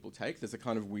kill people take. There's a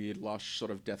kind of weird, lush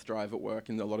sort of death drive at work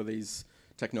in a lot of these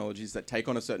technologies that take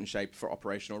on a certain shape for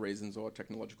operational reasons or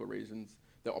technological reasons.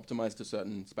 They're optimized to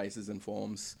certain spaces and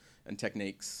forms and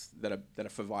techniques that are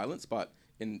for violence, but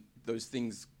in those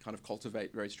things kind of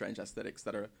cultivate very strange aesthetics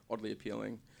that are oddly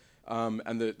appealing.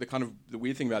 And the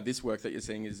weird thing about this work that you're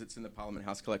seeing is it's in the Parliament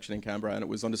House collection in Canberra, and it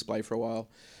was on display for a while.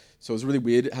 So it was really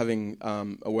weird having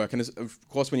a work, and of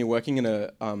course when you're working in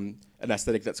an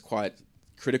aesthetic that's quite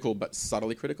critical but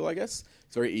subtly critical, I guess,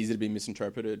 it's very easy to be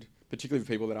misinterpreted, particularly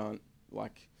for people that aren't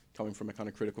like coming from a kind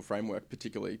of critical framework,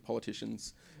 particularly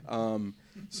politicians.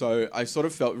 So I sort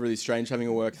of felt really strange having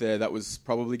a work there that was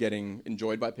probably getting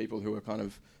enjoyed by people who were kind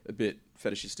of a bit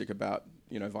fetishistic about,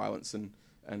 violence and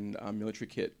military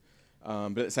kit.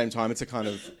 But at the same time, it's a kind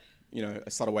of,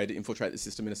 a subtle way to infiltrate the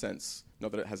system in a sense.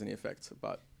 Not that it has any effect,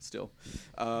 but still.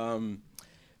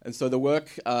 And so the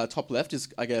work top left is,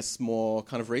 I guess, more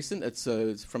kind of recent. It's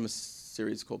from a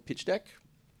series called Pitch Deck.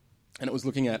 And it was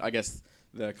looking at, I guess,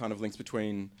 the kind of links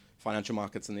between financial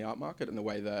markets and the art market and the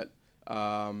way that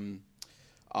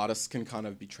artists can kind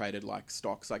of be traded like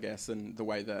stocks, I guess, and the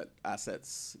way that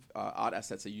art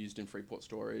assets are used in Freeport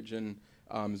storage and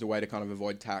as a way to kind of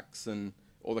avoid tax and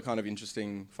all the kind of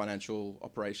interesting financial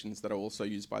operations that are also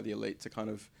used by the elite to kind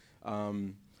of,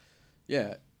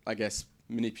 I guess,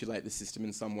 manipulate the system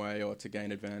in some way or to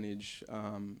gain advantage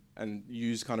and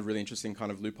use kind of really interesting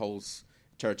kind of loopholes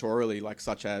territorially, like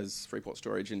such as Freeport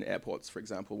storage in airports, for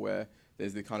example, where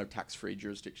there's the kind of tax-free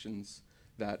jurisdictions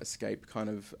that escape kind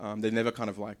of, they're never kind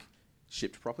of like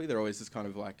shipped properly. They're always just kind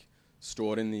of like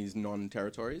stored in these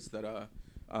non-territories that are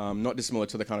not dissimilar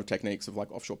to the kind of techniques of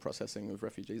like offshore processing of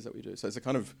refugees that we do. So it's a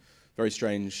kind of very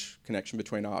strange connection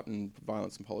between art and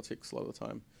violence and politics a lot of the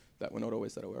time that we're not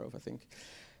always that aware of, I think.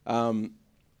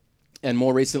 And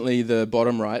more recently, the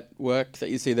bottom right work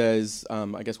that you see there is,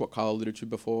 I guess, what Kyle alluded to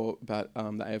before about the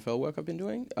AFL work I've been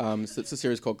doing. So it's a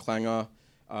series called Clanger,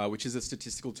 which is a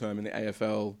statistical term in the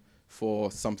AFL for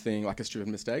something like a stupid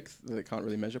mistake that it can't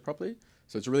really measure properly.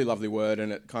 So it's a really lovely word,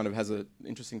 and it kind of has an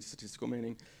interesting statistical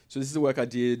meaning. So this is the work I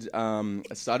did. I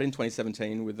started in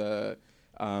 2017 with a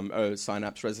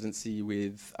Synapse residency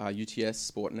with UTS,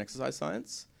 Sport and Exercise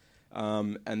Science.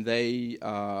 And they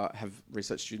have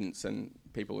research students and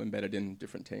people embedded in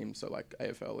different teams, so like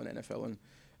AFL and NFL,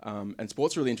 and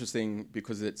sport's really interesting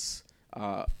because it's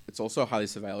also highly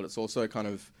surveilled. It's also kind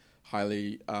of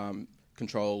highly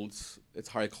controlled. It's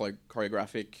highly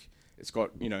choreographic. It's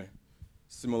got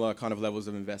similar kind of levels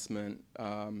of investment.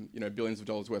 Billions of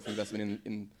dollars worth of investment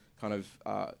in kind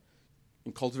of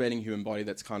in cultivating a human body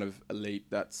that's kind of elite.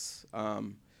 That's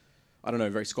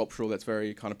very sculptural, that's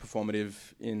very kind of performative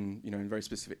in very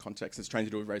specific contexts. It's trying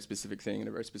to do a very specific thing in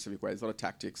a very specific way. There's a lot of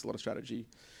tactics, a lot of strategy.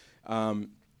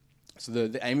 So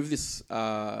the aim of this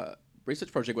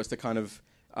research project was to kind of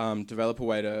develop a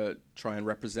way to try and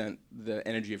represent the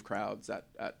energy of crowds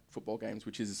at football games,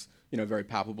 which is a very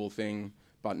palpable thing,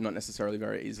 but not necessarily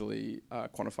very easily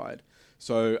quantified.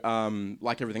 So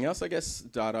like everything else, I guess,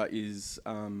 data is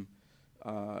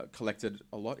collected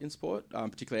a lot in sport,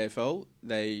 particularly AFL.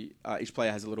 Each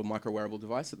player has a little micro-wearable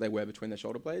device that they wear between their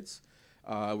shoulder blades,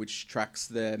 which tracks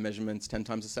their measurements 10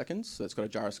 times a second. So it's got a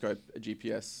gyroscope, a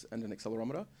GPS, and an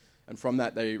accelerometer. And from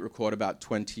that, they record about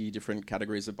 20 different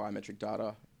categories of biometric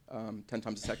data 10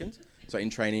 times a second, so in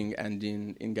training and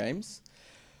in games,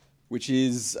 which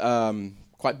is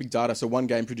quite big data. So one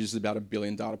game produces about 1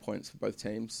 billion data points for both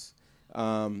teams.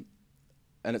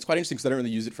 And it's quite interesting because they don't really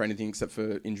use it for anything except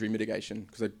for injury mitigation,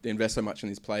 because they invest so much in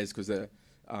these players because they're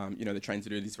trained to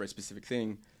do this very specific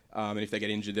thing. And if they get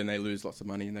injured, then they lose lots of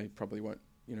money and they probably won't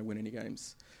win any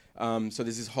games. So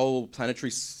there's this whole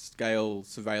planetary scale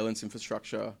surveillance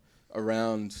infrastructure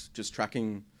around just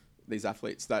tracking these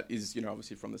athletes that is,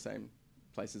 obviously from the same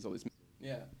places. All this.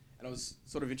 Yeah. And I was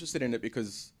sort of interested in it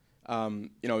because,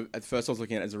 at first I was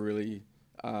looking at it as a really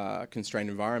constrained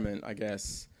environment, I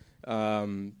guess.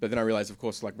 But then I realized, of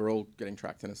course, like we're all getting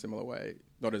tracked in a similar way,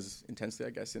 not as intensely, I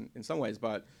guess, in some ways,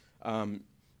 but,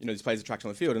 these players are tracked on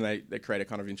the field and they create a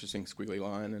kind of interesting squiggly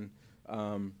line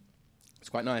and it's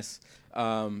quite nice.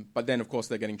 But then, of course,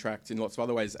 they're getting tracked in lots of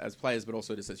other ways as players, but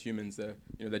also just as humans.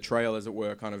 Their trail, as it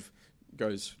were, kind of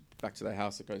goes back to their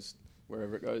house. It goes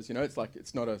wherever it goes. It's like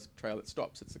it's not a trail that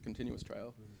stops. It's a continuous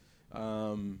trail.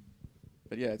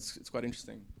 But yeah, it's quite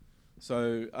interesting.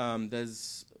 So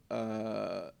there's...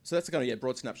 so that's a kind of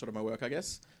broad snapshot of my work, I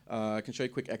guess. I can show you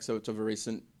a quick excerpt of a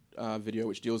recent video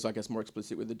which deals, I guess, more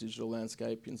explicit with the digital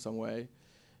landscape in some way.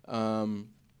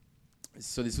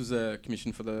 So this was a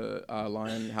commission for the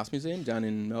Lion House Museum down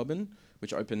in Melbourne,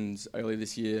 which opened earlier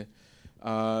this year.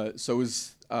 So it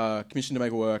was commissioned to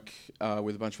make a work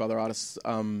with a bunch of other artists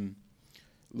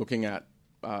looking at,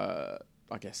 I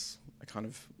guess, a kind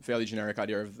of fairly generic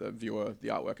idea of the viewer, the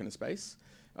artwork in the space.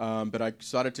 But I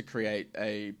decided to create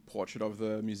a portrait of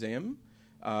the museum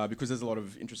because there's a lot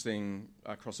of interesting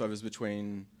crossovers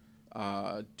between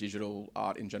digital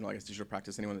art in general, I guess digital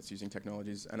practice, anyone that's using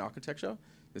technologies, and architecture.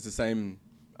 There's the same,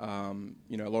 a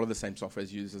lot of the same software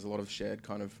is used. There's a lot of shared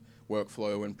kind of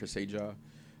workflow and procedure.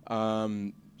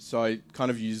 So I kind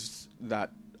of used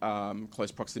that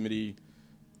close proximity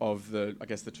of the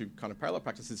two kind of parallel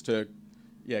practices to,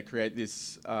 create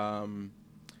this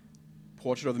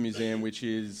portrait of the museum, which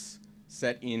is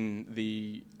set in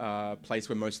the place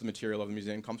where most of the material of the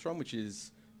museum comes from, which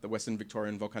is the Western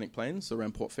Victorian volcanic plains, so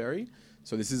around Port Fairy.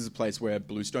 So this is a place where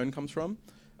bluestone comes from,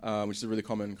 which is a really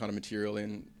common kind of material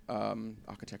in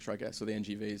architecture, I guess. So the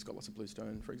NGV's got lots of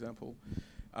bluestone, for example.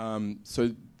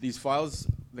 So these files,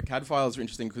 the CAD files are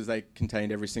interesting because they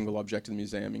contained every single object in the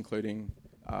museum, including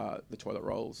the toilet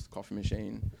rolls, the coffee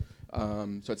machine.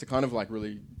 So it's a kind of like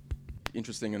really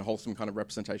interesting and wholesome kind of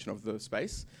representation of the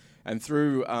space. And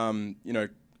through,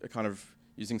 a kind of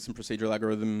using some procedural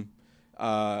algorithm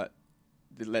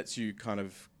that lets you kind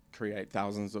of create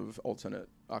thousands of alternate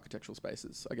architectural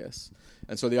spaces, I guess.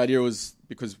 And so the idea was,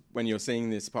 because when you're seeing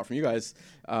this, apart from you guys,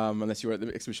 unless you were at the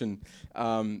exhibition,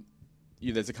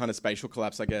 there's a kind of spatial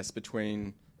collapse, I guess,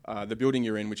 between the building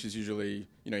you're in, which is usually,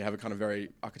 you have a kind of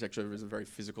architecture is a very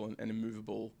physical and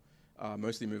immovable,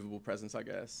 mostly movable presence, I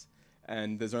guess.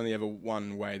 And there's only ever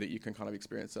one way that you can kind of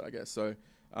experience it, I guess. So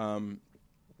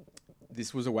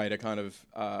this was a way to kind of,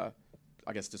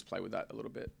 I guess, just play with that a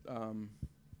little bit.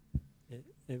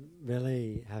 It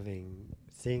really,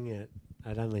 seeing it,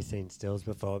 I'd only seen stills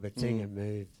before, but seeing it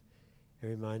move, it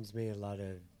reminds me a lot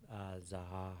of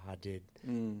Zaha Hadid.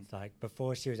 It's like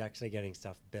before she was actually getting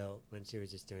stuff built, when she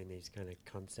was just doing these kind of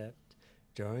concept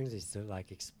drawings, these sort of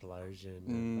like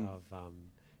explosion of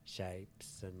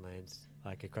shapes and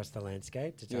like across the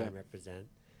landscape to try and represent,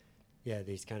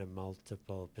 these kind of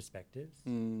multiple perspectives,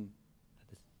 the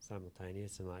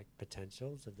simultaneous and like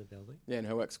potentials of the building. Yeah, and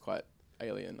her work's quite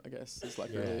alien, I guess. It's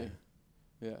like really,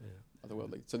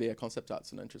 otherworldly. So the concept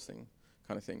art's an interesting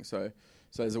kind of thing. So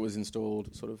as it was installed,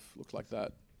 it sort of looked like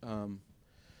that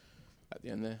at the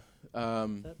end there.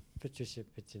 Is that Patricia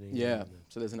Piccinini? Yeah.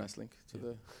 So there's a nice link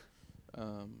to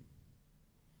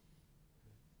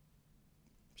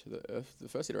the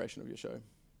first iteration of your show.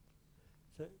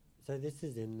 So this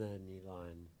is in the New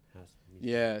Line House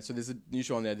Museum. Yeah. So there's a new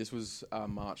show on there. This was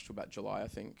March to about July, I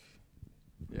think.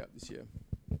 Yeah, this year.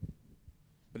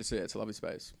 But it's a lovely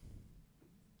space.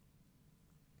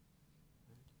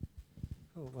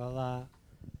 Cool. Well,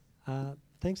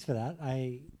 thanks for that.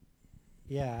 I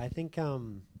think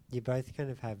you both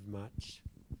kind of have much,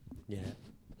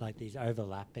 like these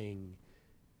overlapping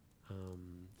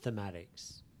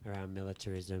thematics around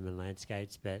militarism and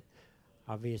landscapes, but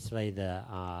obviously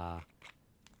the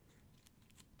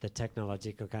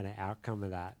technological kind of outcome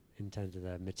of that in terms of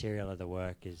the material of the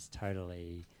work is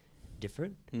totally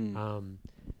different.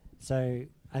 So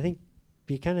I think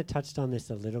you kind of touched on this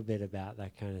a little bit about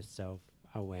that kind of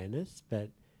self-awareness, but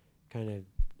kind of,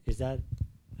 is that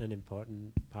an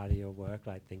important part of your work,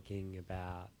 like thinking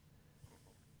about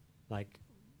like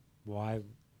why,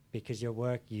 because your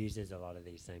work uses a lot of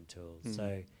these same tools,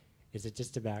 so is it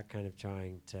just about kind of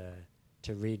trying to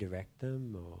redirect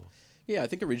them, or? Yeah, I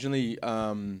think originally,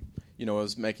 I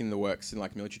was making the works in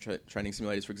like military training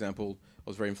simulators, for example. I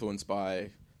was very influenced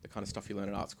by the kind of stuff you learn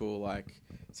at art school, like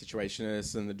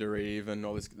Situationists and the Derive and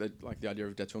all this, like the idea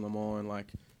of détournement, and like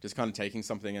just kind of taking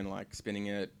something and like spinning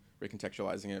it,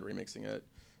 recontextualizing it, remixing it,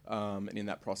 and in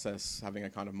that process having a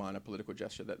kind of minor political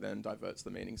gesture that then diverts the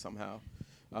meaning somehow.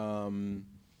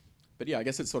 But yeah, I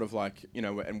guess it's sort of like,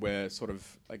 and we're sort of,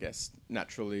 I guess,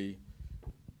 naturally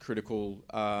critical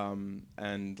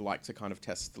and like to kind of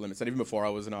test the limits. And even before I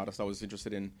was an artist, I was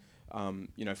interested in,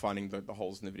 finding the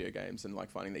holes in the video games and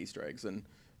like finding the Easter eggs and,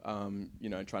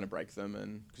 trying to break them.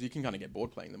 And because you can kind of get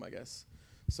bored playing them, I guess.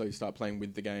 So you start playing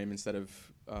with the game instead of,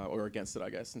 or against it,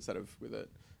 I guess, instead of with it.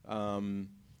 And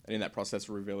in that process,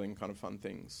 revealing kind of fun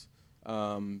things.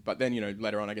 But then,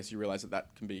 later on, I guess you realize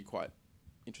that can be quite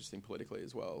interesting politically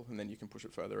as well. And then you can push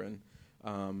it further. And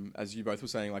as you both were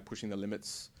saying, like pushing the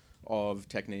limits of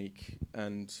technique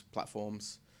and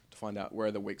platforms to find out where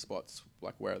are the weak spots,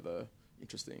 like where are the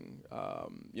interesting,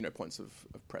 points of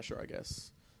pressure, I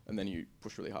guess. And then you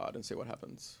push really hard and see what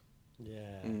happens.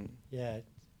 Yeah.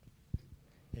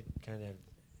 It kind of,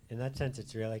 in that sense,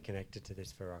 it's really connected to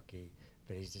this for Rocky,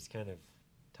 but he's just kind of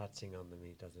touching on them.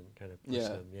 He doesn't kind of push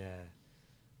them.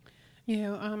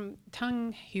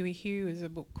 Tung Huey Hugh is a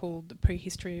book called The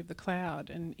Prehistory of the Cloud,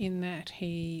 and in that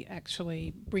he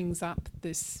actually brings up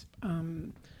this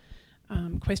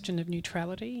question of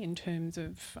neutrality in terms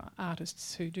of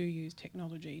artists who do use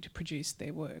technology to produce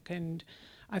their work. And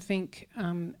I think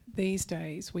these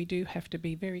days we do have to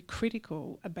be very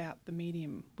critical about the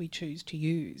medium we choose to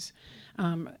use,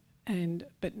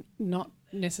 but not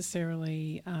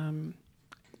necessarily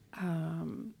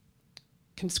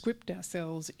conscript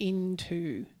ourselves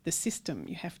into the system.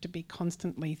 You have to be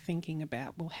constantly thinking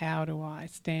about, well, how do I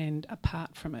stand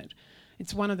apart from it?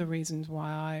 It's one of the reasons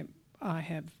why I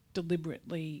have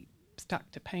deliberately stuck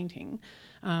to painting,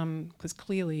 because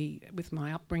clearly with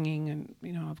my upbringing, and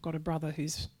I've got a brother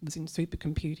was in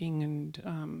supercomputing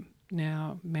and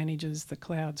now manages the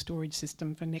cloud storage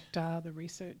system for Nectar, the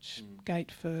research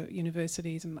gate for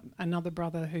universities, and another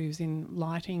brother who's in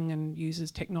lighting and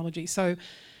uses technology. So,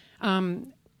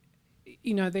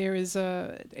 there is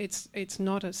it's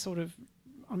not a sort of,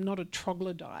 I'm not a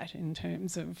troglodyte in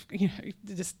terms of,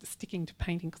 just sticking to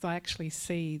painting, because I actually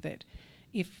see that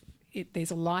if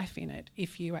there's a life in it,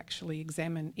 if you actually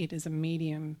examine it as a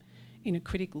medium in a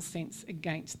critical sense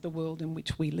against the world in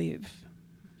which we live.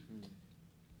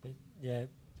 Yeah,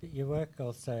 but your work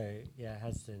also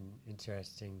has an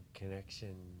interesting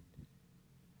connection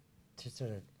to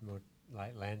sort of more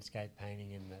like landscape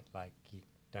painting, in that like you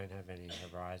don't have any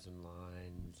horizon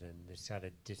lines and this sort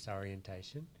of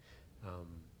disorientation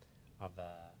of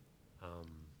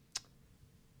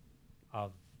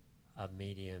a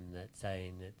medium that's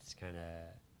saying it's kind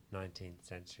of 19th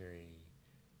century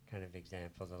kind of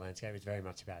example. The landscape is very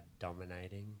much about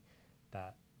dominating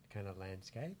that kind of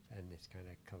landscape and this kind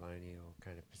of colonial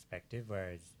kind of perspective,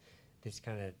 whereas this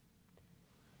kind of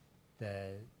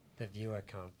the viewer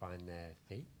can't find their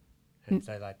feet, and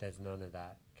so like there's none of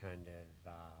that kind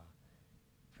of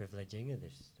privileging of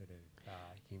this sort of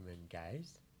human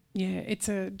gaze. Yeah, it's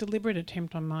a deliberate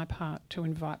attempt on my part to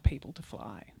invite people to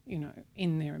fly,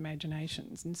 in their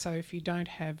imaginations. And so if you don't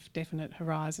have definite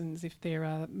horizons, if there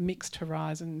are mixed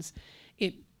horizons,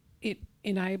 it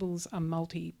enables a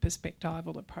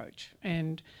multi-perspectival approach.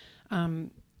 And,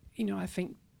 I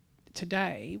think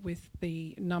today, with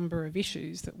the number of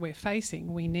issues that we're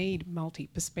facing, we need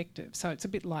multi-perspective. So it's a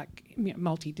bit like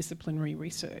multidisciplinary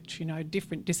research.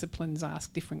 Different disciplines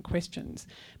ask different questions.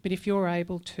 But if you're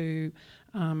able to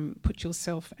put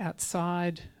yourself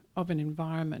outside of an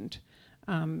environment,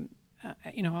 I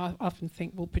often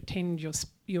think, well, pretend your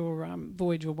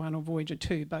Voyager 1 or Voyager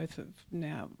 2, both of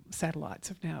now satellites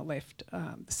have now left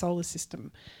the solar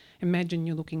system. Imagine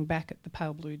you're looking back at the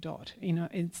pale blue dot.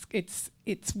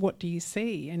 It's what do you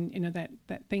see? And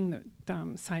that thing that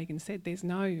Sagan said, there's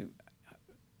no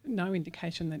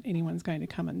indication that anyone's going to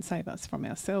come and save us from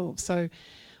ourselves. So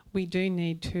we do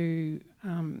need to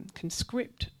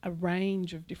conscript a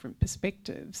range of different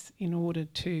perspectives in order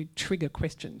to trigger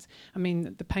questions. I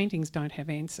mean, the paintings don't have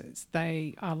answers.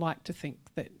 I like to think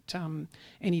that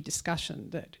any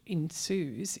discussion that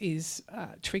ensues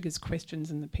triggers questions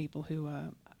in the people who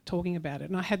are talking about it.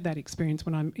 And I had that experience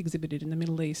when I exhibited in the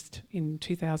Middle East in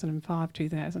 2005,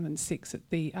 2006 at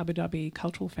the Abu Dhabi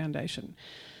Cultural Foundation.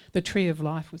 The Tree of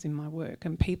Life was in my work,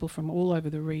 and people from all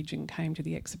over the region came to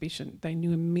the exhibition. They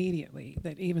knew immediately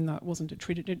that even though it wasn't a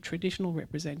traditional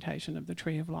representation of the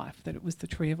Tree of Life, that it was the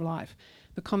Tree of Life.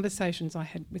 The conversations I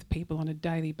had with people on a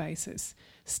daily basis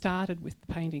started with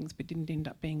the paintings but didn't end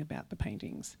up being about the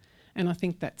paintings. And I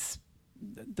think that's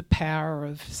the power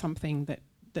of something that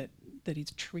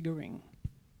is triggering.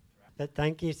 But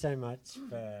thank you so much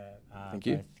for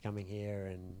both coming here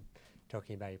and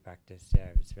talking about your practice. Yeah,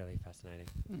 it was really fascinating.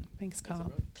 Thanks,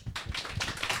 Carl.